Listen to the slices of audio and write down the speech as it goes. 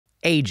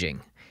Aging.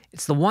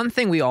 It's the one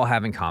thing we all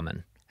have in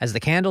common. As the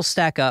candles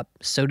stack up,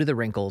 so do the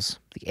wrinkles,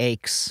 the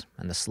aches,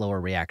 and the slower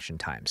reaction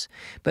times.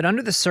 But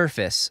under the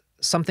surface,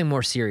 something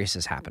more serious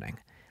is happening.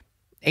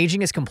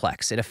 Aging is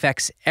complex. It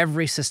affects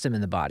every system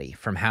in the body,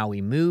 from how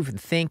we move and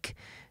think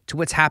to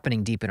what's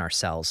happening deep in our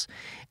cells.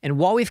 And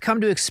while we've come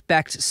to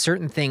expect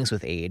certain things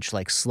with age,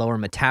 like slower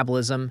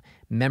metabolism,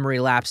 memory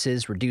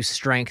lapses, reduced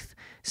strength,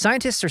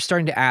 scientists are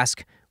starting to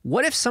ask,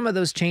 what if some of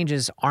those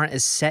changes aren't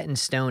as set in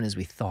stone as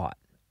we thought?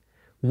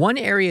 One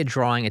area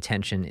drawing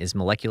attention is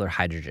molecular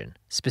hydrogen,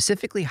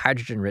 specifically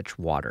hydrogen-rich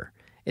water.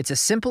 It's a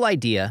simple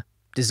idea: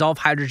 dissolve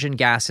hydrogen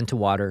gas into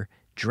water,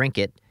 drink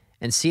it,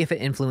 and see if it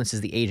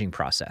influences the aging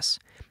process.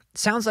 It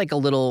sounds like a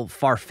little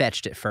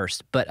far-fetched at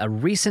first, but a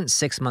recent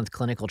 6-month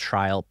clinical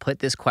trial put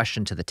this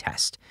question to the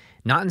test,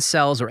 not in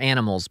cells or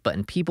animals, but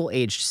in people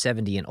aged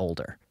 70 and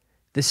older.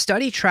 The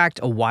study tracked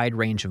a wide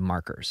range of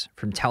markers,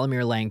 from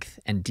telomere length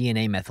and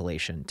DNA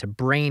methylation to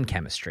brain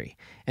chemistry,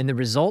 and the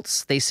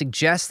results, they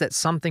suggest that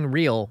something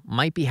real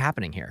might be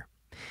happening here.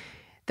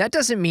 That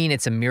doesn't mean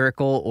it's a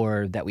miracle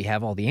or that we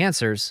have all the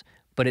answers,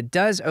 but it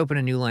does open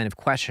a new line of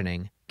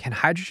questioning. Can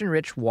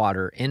hydrogen-rich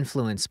water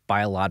influence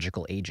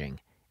biological aging?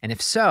 And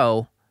if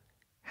so,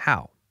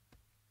 how?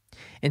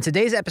 In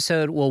today's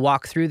episode, we'll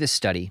walk through this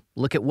study,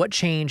 look at what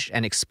changed,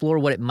 and explore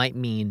what it might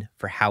mean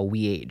for how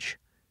we age.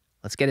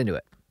 Let's get into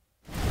it.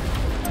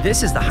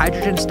 This is the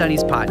Hydrogen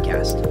Studies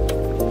Podcast,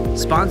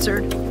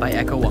 sponsored by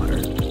Echo Water.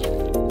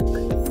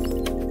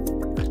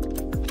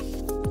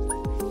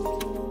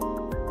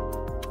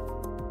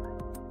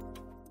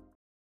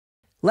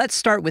 Let's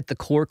start with the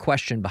core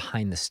question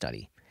behind the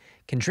study.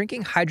 Can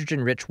drinking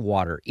hydrogen-rich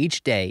water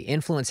each day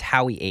influence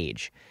how we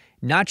age?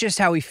 Not just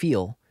how we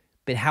feel,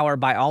 but how our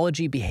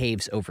biology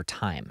behaves over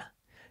time.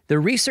 The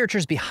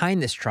researchers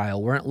behind this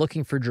trial weren't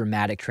looking for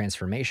dramatic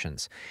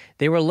transformations.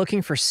 They were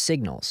looking for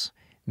signals,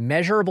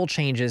 measurable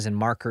changes and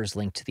markers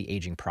linked to the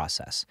aging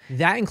process.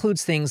 That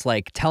includes things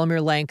like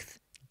telomere length,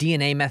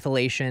 DNA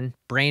methylation,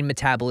 brain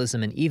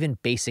metabolism, and even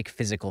basic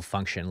physical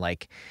function,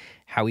 like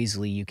how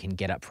easily you can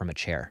get up from a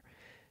chair.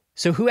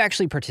 So who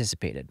actually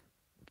participated?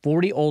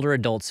 40 older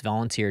adults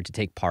volunteered to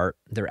take part.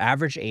 Their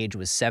average age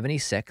was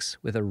 76,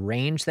 with a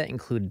range that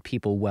included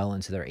people well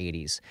into their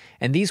 80s.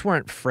 And these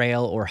weren't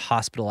frail or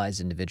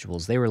hospitalized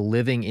individuals. They were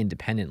living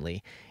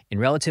independently, in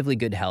relatively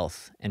good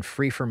health, and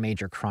free from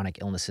major chronic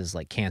illnesses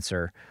like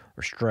cancer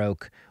or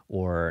stroke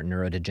or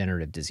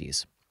neurodegenerative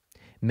disease.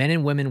 Men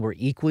and women were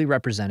equally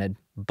represented.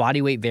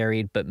 Body weight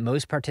varied, but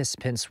most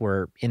participants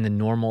were in the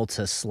normal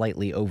to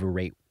slightly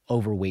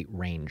overweight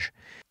range.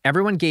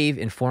 Everyone gave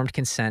informed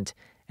consent,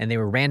 and they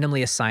were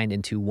randomly assigned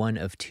into one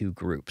of two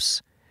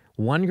groups.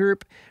 One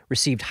group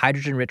received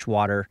hydrogen-rich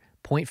water,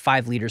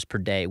 0.5 liters per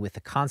day, with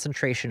a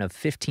concentration of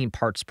 15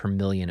 parts per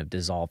million of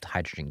dissolved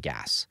hydrogen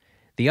gas.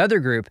 The other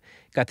group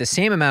got the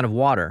same amount of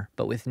water,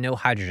 but with no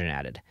hydrogen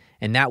added,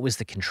 and that was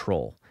the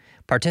control.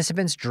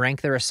 Participants drank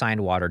their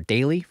assigned water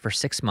daily for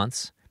 6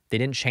 months. They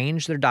didn't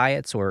change their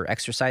diets or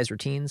exercise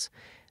routines.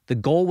 The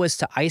goal was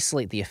to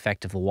isolate the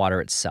effect of the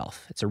water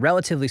itself. It's a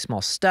relatively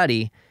small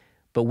study,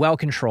 but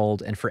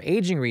well-controlled, and for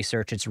aging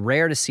research, it's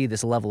rare to see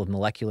this level of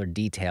molecular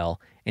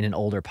detail in an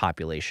older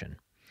population.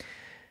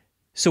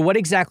 So what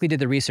exactly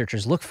did the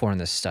researchers look for in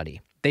this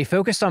study? They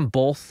focused on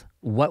both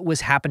what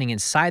was happening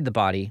inside the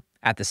body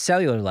at the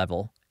cellular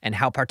level and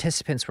how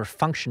participants were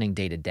functioning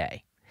day to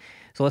day.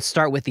 So let's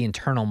start with the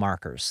internal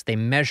markers. They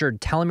measured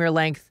telomere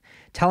length.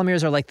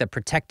 Telomeres are like the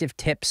protective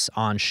tips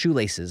on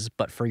shoelaces,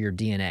 but for your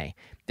DNA.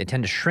 They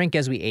tend to shrink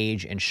as we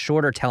age, and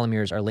shorter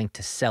telomeres are linked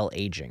to cell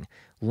aging.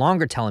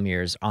 Longer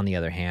telomeres, on the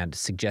other hand,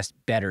 suggest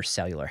better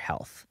cellular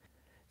health.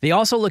 They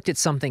also looked at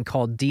something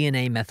called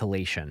DNA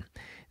methylation.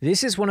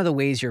 This is one of the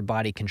ways your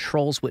body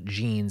controls what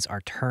genes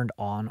are turned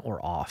on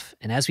or off.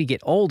 And as we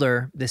get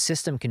older, the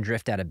system can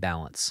drift out of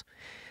balance.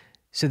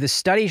 So the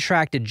study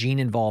tracked a gene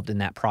involved in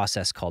that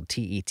process called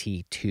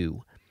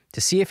TET2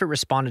 to see if it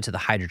responded to the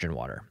hydrogen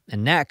water.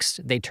 And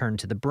next, they turned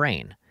to the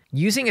brain.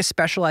 Using a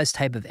specialized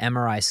type of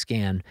MRI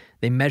scan,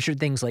 they measured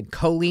things like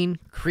choline,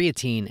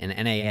 creatine, and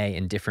NAA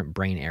in different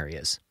brain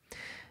areas.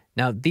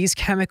 Now, these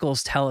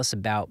chemicals tell us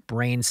about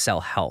brain cell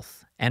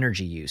health,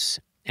 energy use,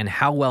 and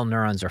how well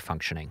neurons are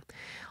functioning.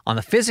 On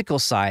the physical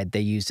side,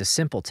 they used a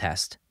simple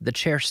test, the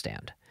chair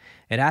stand.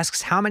 It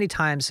asks how many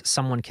times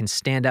someone can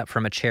stand up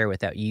from a chair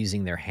without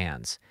using their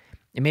hands.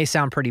 It may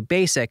sound pretty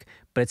basic,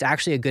 but it's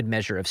actually a good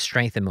measure of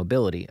strength and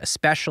mobility,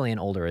 especially in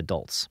older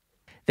adults.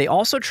 They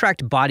also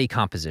tracked body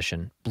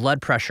composition,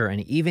 blood pressure,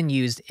 and even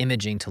used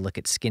imaging to look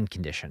at skin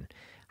condition,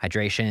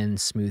 hydration,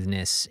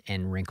 smoothness,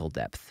 and wrinkle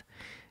depth.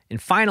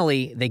 And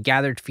finally, they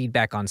gathered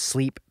feedback on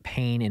sleep,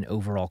 pain, and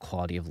overall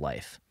quality of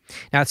life.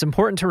 Now, it's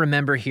important to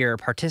remember here,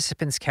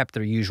 participants kept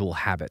their usual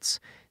habits.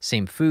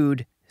 Same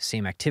food,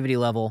 same activity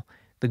level.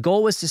 The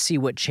goal was to see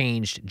what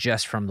changed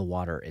just from the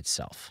water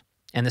itself.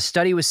 And the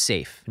study was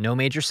safe. No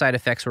major side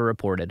effects were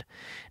reported.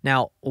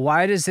 Now,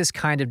 why does this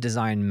kind of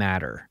design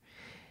matter?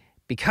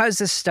 Because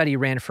this study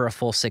ran for a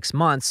full 6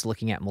 months,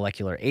 looking at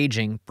molecular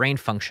aging, brain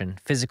function,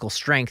 physical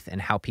strength, and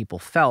how people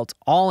felt,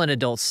 all in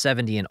adults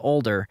 70 and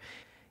older,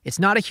 It's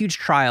not a huge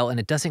trial and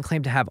it doesn't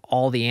claim to have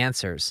all the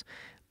answers,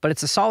 but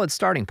it's a solid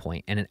starting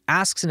point and it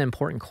asks an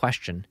important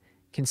question.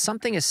 Can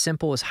something as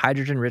simple as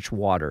hydrogen-rich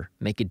water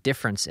make a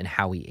difference in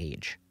how we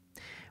age?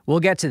 We'll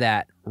get to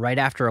that right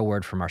after a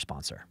word from our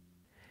sponsor.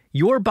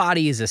 Your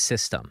body is a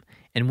system,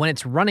 and when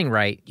it's running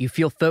right, you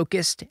feel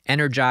focused,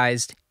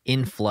 energized,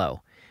 in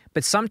flow.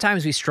 But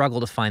sometimes we struggle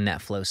to find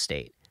that flow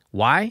state.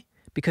 Why?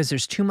 Because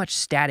there's too much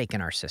static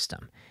in our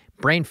system.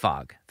 Brain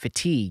fog,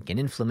 fatigue, and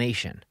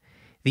inflammation.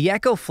 The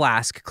Echo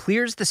Flask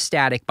clears the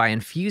static by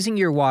infusing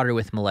your water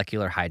with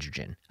molecular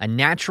hydrogen, a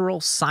natural,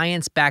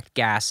 science-backed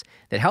gas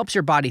that helps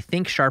your body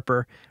think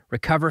sharper,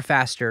 recover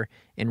faster,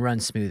 and run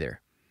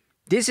smoother.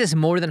 This is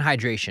more than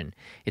hydration.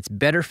 It's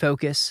better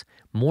focus,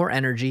 more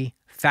energy,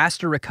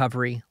 faster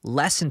recovery,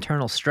 less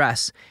internal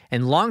stress,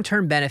 and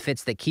long-term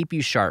benefits that keep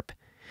you sharp.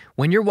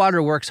 When your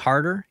water works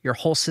harder, your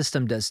whole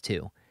system does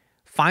too.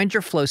 Find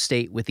your flow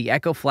state with the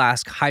Echo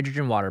Flask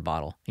hydrogen water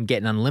bottle and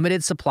get an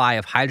unlimited supply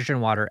of hydrogen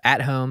water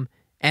at home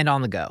and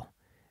on the go.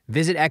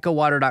 Visit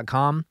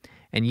echowater.com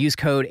and use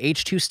code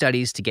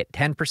H2Studies to get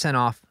 10%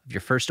 off of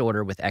your first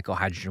order with Echo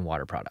Hydrogen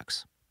Water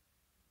products.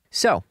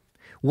 So,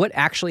 what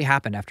actually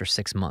happened after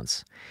 6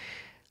 months?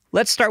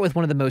 Let's start with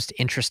one of the most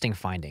interesting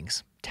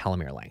findings,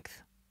 telomere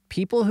length.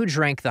 People who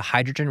drank the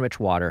hydrogen-rich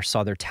water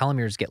saw their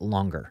telomeres get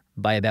longer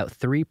by about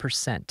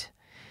 3%.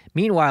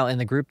 Meanwhile, in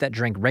the group that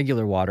drank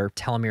regular water,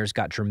 telomeres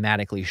got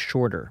dramatically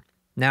shorter.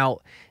 Now,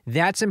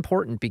 that's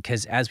important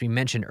because, as we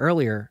mentioned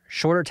earlier,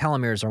 shorter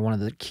telomeres are one of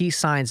the key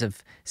signs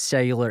of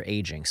cellular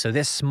aging. So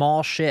this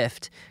small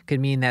shift could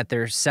mean that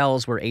their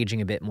cells were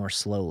aging a bit more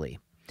slowly.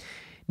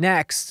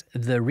 Next,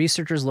 the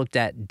researchers looked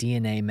at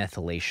DNA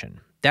methylation,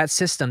 that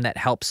system that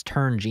helps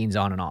turn genes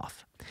on and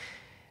off.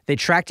 They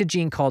tracked a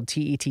gene called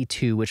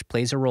TET2, which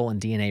plays a role in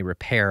DNA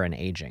repair and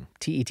aging.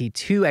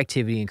 TET2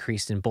 activity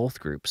increased in both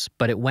groups,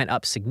 but it went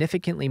up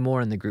significantly more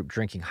in the group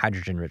drinking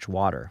hydrogen-rich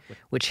water,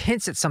 which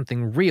hints at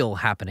something real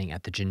happening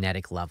at the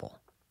genetic level.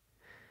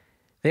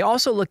 They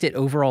also looked at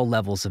overall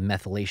levels of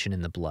methylation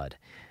in the blood.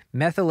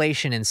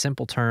 Methylation, in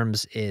simple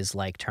terms, is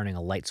like turning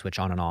a light switch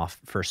on and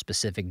off for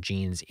specific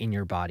genes in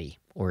your body,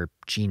 or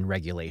gene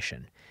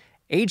regulation.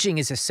 Aging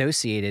is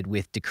associated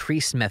with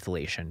decreased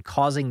methylation,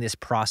 causing this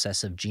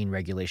process of gene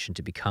regulation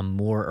to become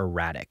more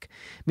erratic,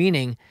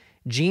 meaning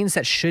genes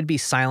that should be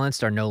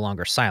silenced are no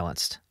longer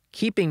silenced.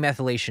 Keeping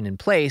methylation in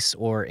place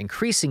or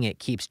increasing it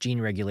keeps gene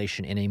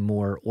regulation in a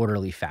more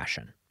orderly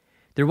fashion.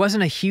 There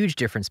wasn't a huge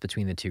difference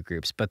between the two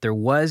groups, but there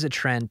was a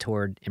trend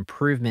toward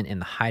improvement in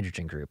the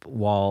hydrogen group,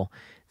 while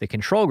the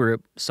control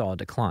group saw a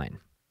decline.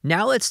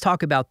 Now let's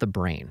talk about the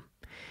brain.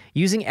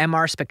 Using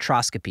MR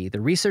spectroscopy,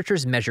 the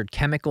researchers measured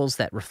chemicals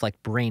that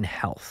reflect brain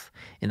health.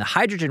 In the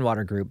hydrogen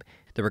water group,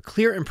 there were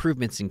clear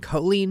improvements in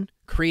choline,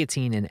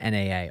 creatine, and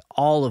NAA,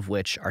 all of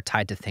which are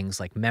tied to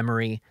things like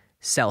memory,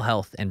 cell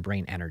health, and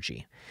brain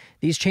energy.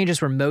 These changes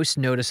were most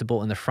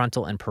noticeable in the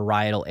frontal and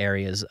parietal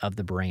areas of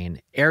the brain,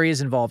 areas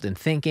involved in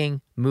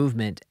thinking,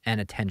 movement, and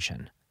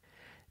attention.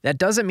 That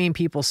doesn't mean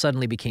people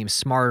suddenly became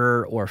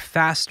smarter or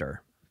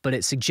faster, but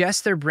it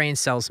suggests their brain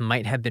cells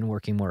might have been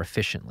working more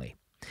efficiently.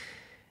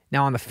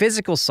 Now, on the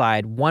physical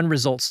side, one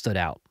result stood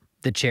out,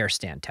 the chair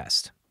stand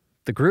test.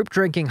 The group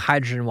drinking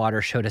hydrogen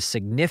water showed a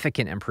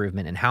significant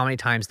improvement in how many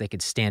times they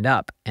could stand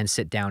up and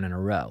sit down in a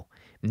row.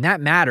 And that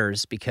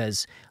matters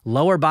because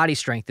lower body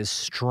strength is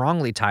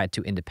strongly tied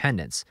to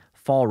independence,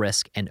 fall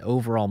risk, and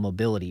overall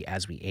mobility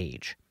as we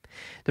age.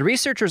 The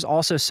researchers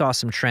also saw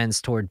some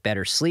trends toward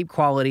better sleep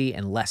quality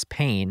and less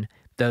pain,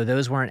 though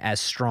those weren't as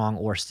strong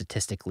or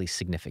statistically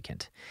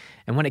significant.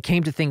 And when it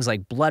came to things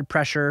like blood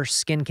pressure,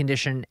 skin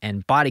condition,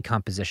 and body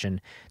composition,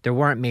 there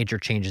weren't major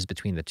changes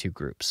between the two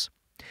groups.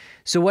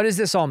 So what does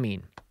this all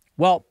mean?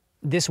 Well,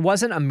 this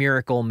wasn't a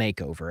miracle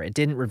makeover. It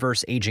didn't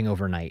reverse aging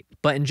overnight.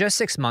 But in just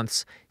 6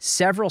 months,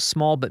 several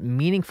small but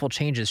meaningful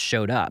changes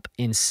showed up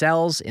in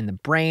cells, in the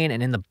brain,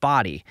 and in the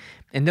body.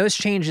 And those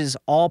changes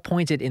all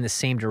pointed in the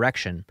same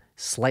direction,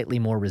 slightly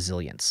more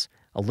resilience,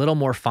 a little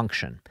more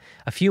function,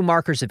 a few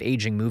markers of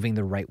aging moving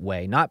the right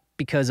way, not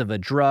because of a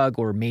drug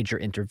or major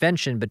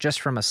intervention, but just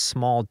from a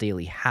small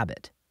daily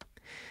habit.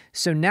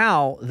 So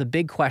now the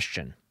big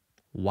question,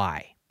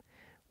 why?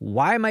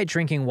 Why might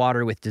drinking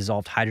water with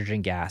dissolved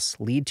hydrogen gas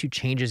lead to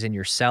changes in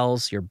your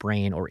cells, your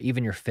brain, or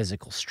even your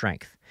physical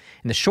strength?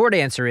 And the short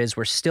answer is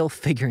we're still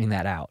figuring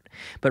that out.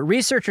 But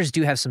researchers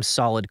do have some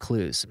solid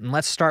clues. And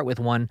let's start with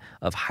one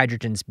of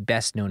hydrogen's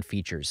best known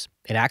features.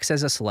 It acts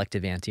as a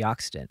selective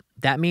antioxidant.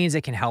 That means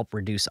it can help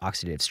reduce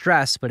oxidative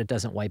stress, but it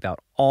doesn't wipe out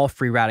all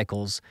free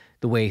radicals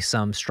the way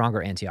some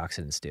stronger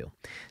antioxidants do.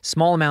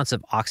 Small amounts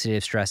of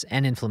oxidative stress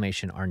and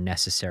inflammation are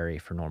necessary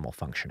for normal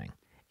functioning.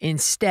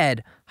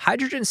 Instead,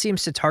 hydrogen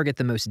seems to target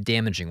the most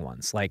damaging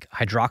ones, like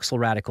hydroxyl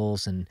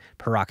radicals and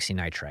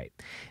peroxynitrite.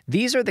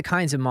 These are the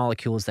kinds of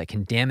molecules that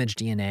can damage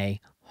DNA,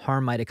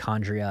 harm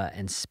mitochondria,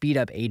 and speed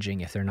up aging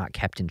if they're not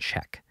kept in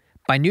check.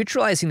 By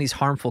neutralizing these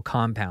harmful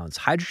compounds,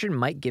 hydrogen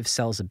might give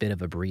cells a bit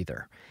of a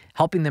breather,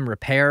 helping them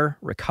repair,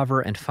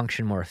 recover, and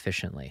function more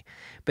efficiently.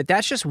 But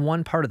that's just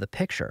one part of the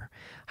picture.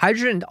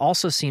 Hydrogen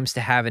also seems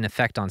to have an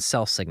effect on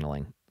cell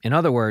signaling. In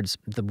other words,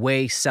 the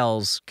way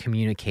cells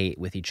communicate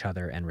with each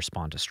other and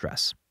respond to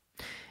stress.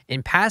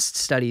 In past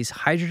studies,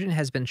 hydrogen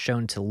has been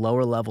shown to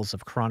lower levels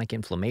of chronic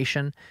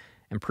inflammation,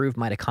 improve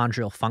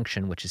mitochondrial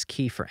function, which is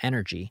key for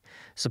energy,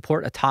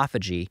 support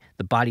autophagy,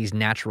 the body's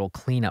natural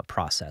cleanup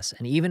process,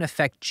 and even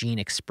affect gene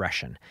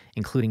expression,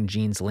 including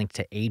genes linked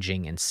to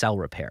aging and cell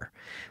repair.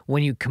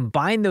 When you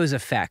combine those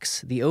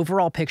effects, the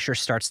overall picture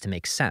starts to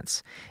make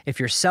sense. If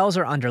your cells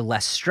are under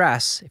less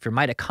stress, if your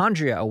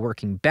mitochondria are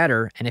working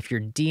better, and if your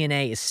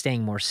DNA is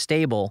staying more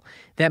stable,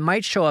 that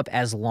might show up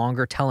as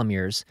longer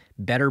telomeres,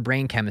 better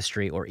brain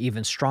chemistry, or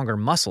even stronger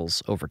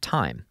muscles over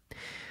time.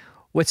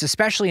 What's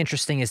especially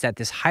interesting is that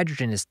this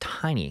hydrogen is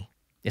tiny.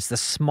 It's the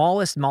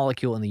smallest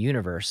molecule in the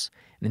universe,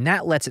 and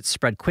that lets it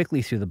spread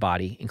quickly through the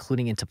body,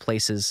 including into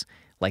places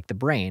like the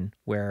brain,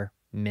 where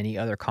many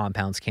other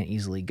compounds can't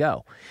easily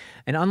go.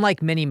 And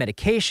unlike many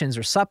medications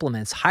or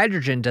supplements,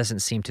 hydrogen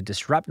doesn't seem to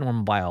disrupt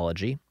normal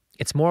biology.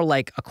 It's more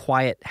like a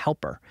quiet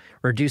helper,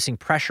 reducing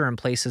pressure in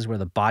places where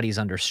the body's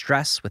under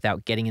stress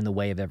without getting in the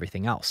way of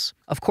everything else.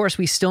 Of course,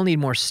 we still need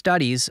more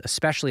studies,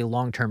 especially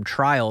long-term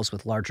trials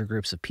with larger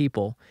groups of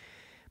people.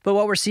 But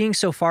what we're seeing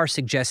so far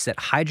suggests that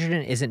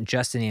hydrogen isn't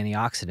just an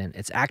antioxidant,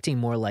 it's acting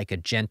more like a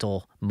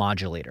gentle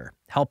modulator,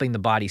 helping the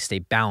body stay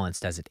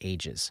balanced as it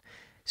ages.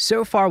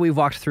 So far, we've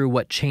walked through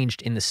what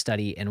changed in the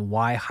study and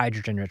why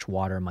hydrogen-rich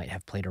water might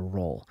have played a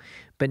role.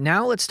 But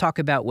now let's talk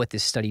about what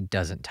this study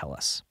doesn't tell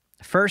us.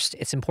 First,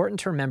 it's important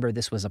to remember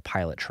this was a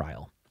pilot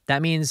trial.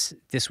 That means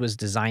this was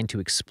designed to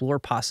explore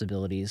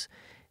possibilities,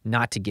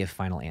 not to give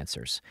final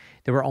answers.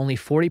 There were only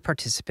 40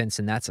 participants,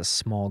 and that's a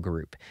small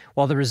group.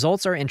 While the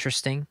results are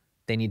interesting,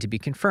 they need to be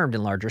confirmed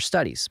in larger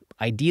studies,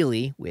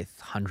 ideally with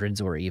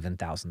hundreds or even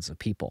thousands of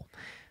people.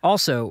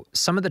 Also,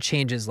 some of the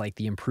changes like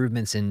the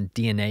improvements in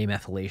DNA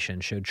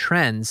methylation showed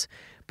trends,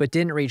 but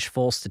didn't reach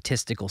full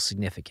statistical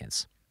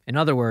significance. In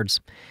other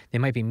words, they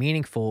might be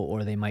meaningful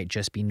or they might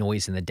just be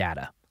noise in the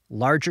data.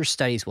 Larger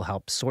studies will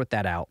help sort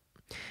that out.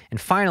 And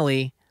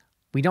finally,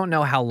 we don't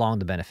know how long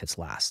the benefits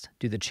last.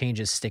 Do the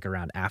changes stick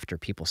around after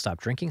people stop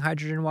drinking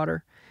hydrogen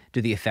water?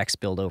 Do the effects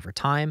build over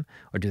time,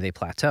 or do they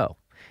plateau?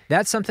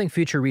 That's something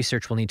future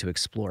research will need to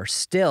explore.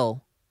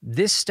 Still,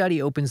 this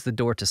study opens the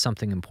door to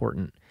something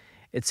important.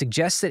 It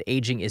suggests that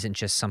aging isn't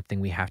just something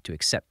we have to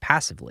accept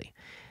passively,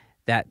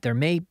 that there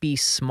may be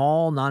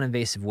small,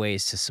 non-invasive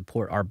ways to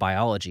support our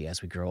biology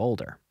as we grow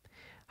older.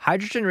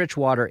 Hydrogen-rich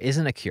water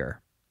isn't a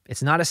cure.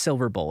 It's not a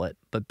silver bullet,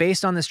 but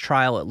based on this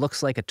trial, it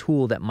looks like a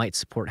tool that might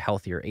support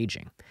healthier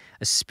aging,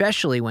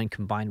 especially when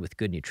combined with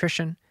good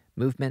nutrition,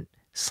 movement,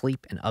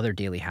 sleep, and other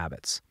daily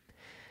habits.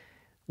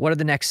 What are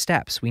the next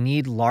steps? We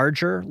need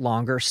larger,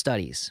 longer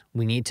studies.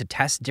 We need to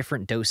test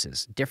different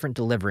doses, different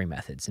delivery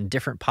methods, in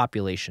different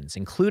populations,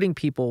 including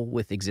people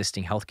with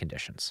existing health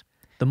conditions.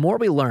 The more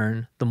we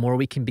learn, the more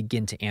we can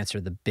begin to answer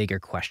the bigger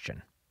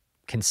question.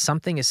 Can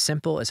something as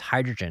simple as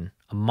hydrogen,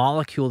 a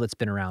molecule that's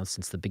been around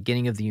since the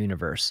beginning of the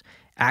universe,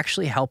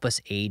 actually help us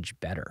age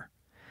better?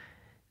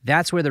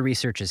 That's where the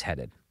research is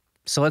headed.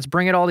 So let's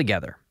bring it all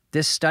together.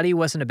 This study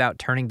wasn't about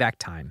turning back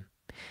time.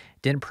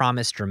 Didn't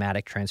promise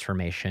dramatic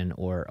transformation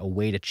or a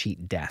way to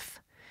cheat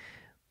death.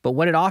 But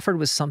what it offered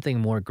was something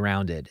more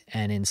grounded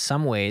and in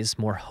some ways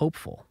more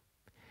hopeful.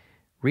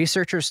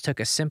 Researchers took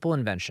a simple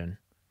invention,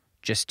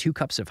 just 2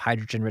 cups of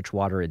hydrogen-rich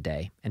water a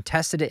day, and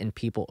tested it in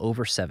people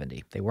over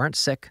 70. They weren't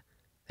sick.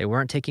 They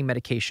weren't taking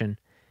medication.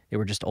 They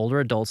were just older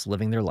adults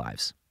living their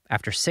lives.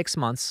 After 6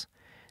 months,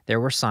 there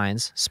were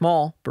signs,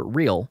 small but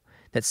real,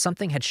 that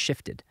something had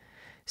shifted.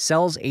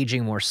 Cells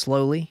aging more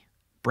slowly,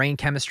 brain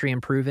chemistry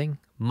improving,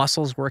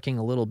 muscles working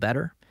a little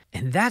better.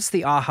 And that's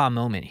the aha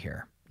moment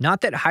here.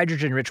 Not that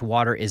hydrogen-rich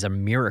water is a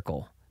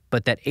miracle,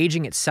 but that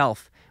aging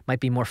itself might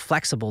be more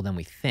flexible than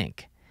we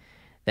think.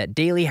 That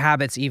daily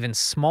habits, even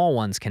small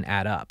ones, can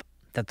add up.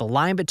 That the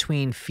line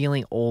between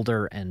feeling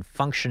older and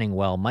functioning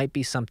well might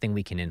be something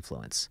we can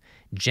influence.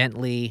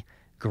 Gently,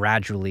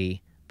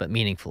 gradually, but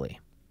meaningfully.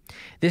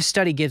 This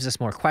study gives us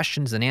more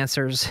questions than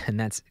answers, and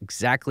that's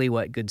exactly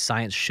what good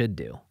science should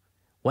do.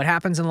 What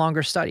happens in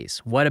longer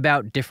studies? What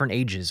about different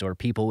ages or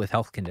people with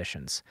health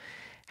conditions?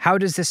 How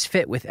does this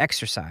fit with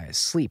exercise,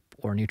 sleep,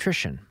 or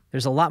nutrition?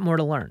 There's a lot more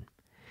to learn.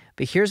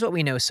 But here's what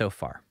we know so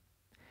far.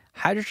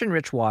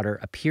 Hydrogen-rich water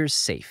appears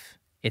safe.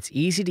 It's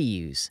easy to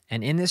use,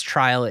 and in this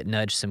trial, it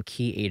nudged some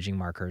key aging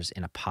markers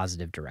in a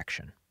positive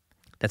direction.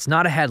 That's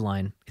not a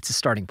headline, it's a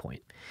starting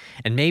point.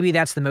 And maybe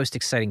that's the most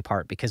exciting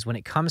part, because when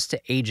it comes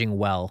to aging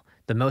well,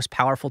 the most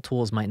powerful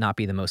tools might not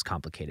be the most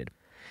complicated.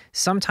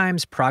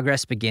 Sometimes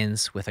progress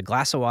begins with a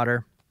glass of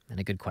water and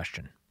a good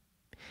question.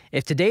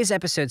 If today's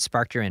episode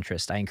sparked your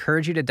interest, I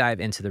encourage you to dive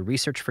into the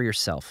research for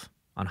yourself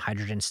on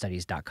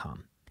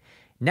hydrogenstudies.com.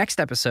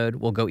 Next episode,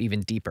 we'll go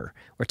even deeper.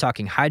 We're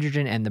talking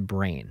hydrogen and the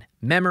brain,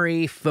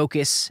 memory,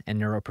 focus,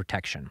 and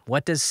neuroprotection.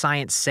 What does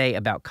science say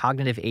about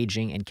cognitive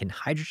aging, and can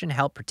hydrogen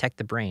help protect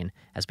the brain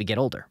as we get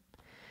older?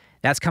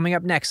 That's coming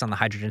up next on the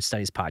Hydrogen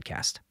Studies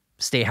podcast.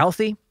 Stay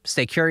healthy,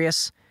 stay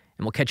curious,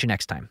 and we'll catch you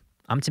next time.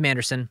 I'm Tim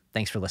Anderson.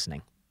 Thanks for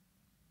listening.